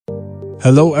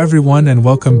Hello everyone and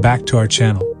welcome back to our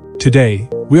channel. Today,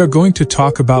 we are going to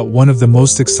talk about one of the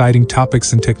most exciting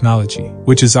topics in technology,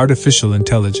 which is artificial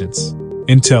intelligence.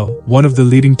 Intel, one of the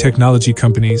leading technology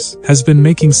companies, has been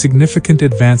making significant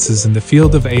advances in the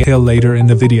field of AI later in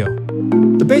the video.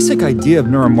 The basic idea of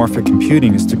neuromorphic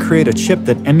computing is to create a chip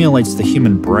that emulates the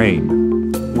human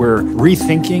brain. We're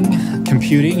rethinking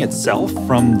computing itself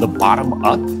from the bottom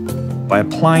up by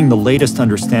applying the latest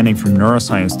understanding from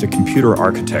neuroscience to computer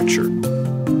architecture.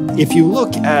 If you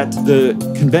look at the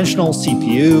conventional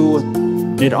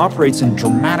CPU, it operates in a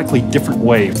dramatically different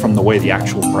way from the way the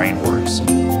actual brain works.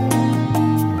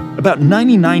 About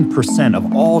 99%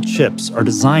 of all chips are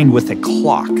designed with a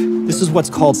clock. This is what's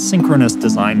called synchronous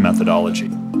design methodology.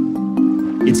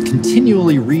 It's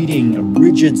continually reading a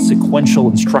rigid sequential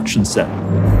instruction set.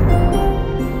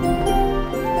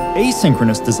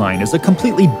 Asynchronous design is a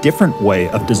completely different way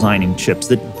of designing chips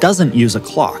that doesn't use a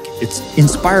clock. It's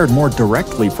inspired more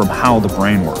directly from how the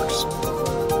brain works.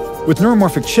 With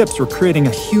neuromorphic chips, we're creating a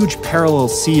huge parallel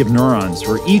sea of neurons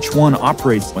where each one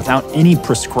operates without any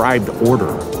prescribed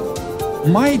order.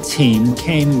 My team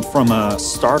came from a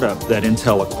startup that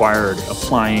Intel acquired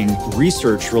applying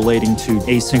research relating to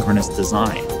asynchronous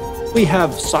design. We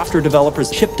have software developers,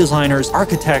 chip designers,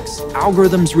 architects,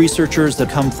 algorithms researchers that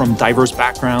come from diverse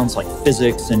backgrounds like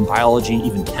physics and biology,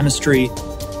 even chemistry.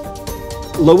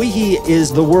 Loihi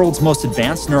is the world's most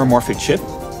advanced neuromorphic chip.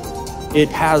 It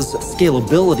has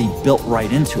scalability built right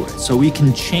into it, so we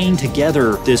can chain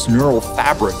together this neural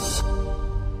fabric.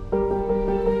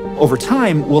 Over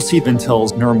time, we'll see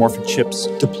Intel's neuromorphic chips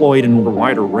deployed in a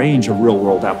wider range of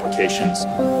real-world applications.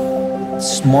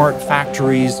 Smart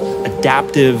factories,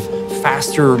 adaptive,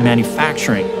 faster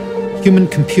manufacturing,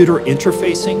 human-computer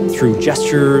interfacing through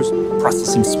gestures,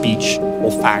 processing speech,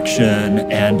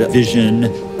 olfaction, and vision.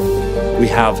 We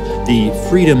have the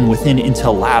freedom within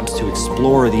Intel Labs to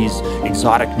explore these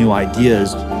exotic new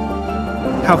ideas.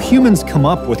 How humans come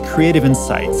up with creative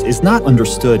insights is not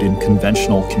understood in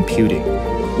conventional computing.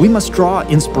 We must draw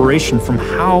inspiration from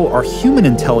how our human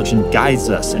intelligence guides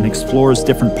us and explores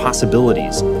different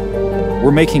possibilities.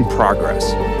 We're making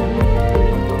progress.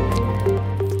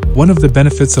 One of the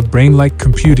benefits of brain-like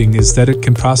computing is that it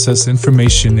can process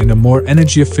information in a more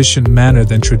energy-efficient manner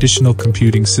than traditional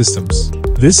computing systems.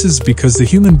 This is because the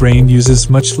human brain uses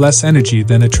much less energy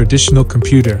than a traditional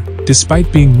computer,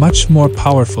 despite being much more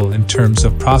powerful in terms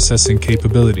of processing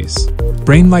capabilities.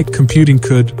 Brain-like computing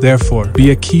could, therefore,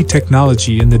 be a key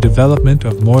technology in the development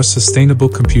of more sustainable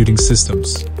computing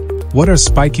systems. What are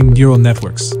spiking neural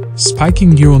networks? Spiking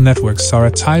neural networks are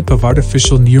a type of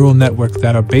artificial neural network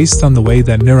that are based on the way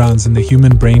that neurons in the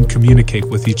human brain communicate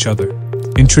with each other.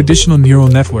 In traditional neural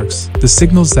networks, the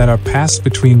signals that are passed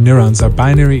between neurons are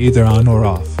binary, either on or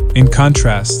off. In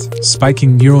contrast,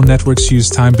 spiking neural networks use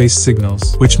time-based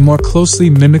signals, which more closely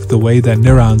mimic the way that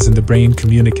neurons in the brain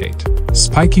communicate.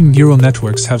 Spiking neural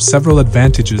networks have several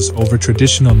advantages over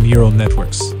traditional neural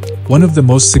networks. One of the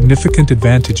most significant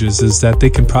advantages is that they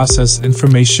can process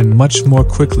information much more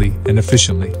quickly and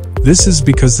efficiently. This is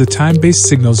because the time-based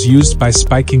signals used by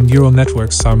spiking neural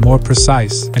networks are more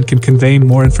precise and can convey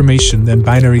more information than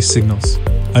binary signals.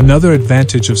 Another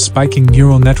advantage of spiking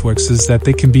neural networks is that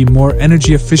they can be more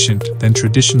energy efficient than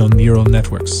traditional neural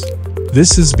networks.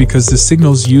 This is because the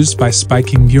signals used by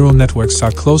spiking neural networks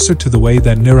are closer to the way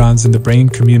that neurons in the brain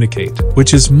communicate,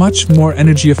 which is much more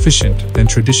energy efficient than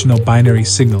traditional binary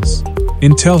signals.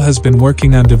 Intel has been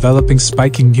working on developing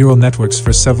spiking neural networks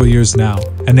for several years now,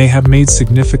 and they have made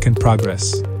significant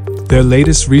progress. Their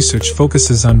latest research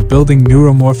focuses on building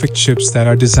neuromorphic chips that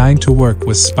are designed to work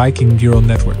with spiking neural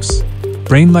networks.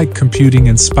 Brain-like computing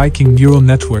and spiking neural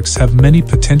networks have many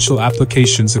potential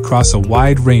applications across a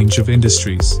wide range of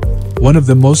industries. One of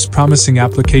the most promising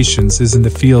applications is in the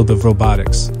field of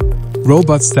robotics.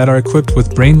 Robots that are equipped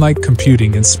with brain-like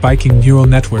computing and spiking neural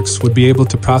networks would be able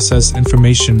to process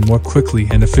information more quickly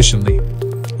and efficiently,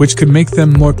 which could make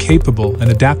them more capable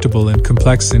and adaptable in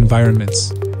complex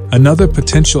environments. Another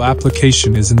potential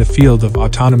application is in the field of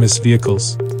autonomous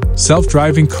vehicles.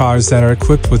 Self-driving cars that are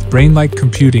equipped with brain-like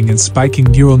computing and spiking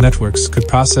neural networks could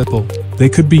process. They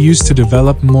could be used to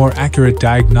develop more accurate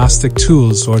diagnostic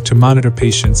tools or to monitor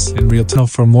patients in real time.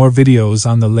 For more videos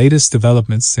on the latest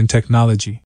developments in technology,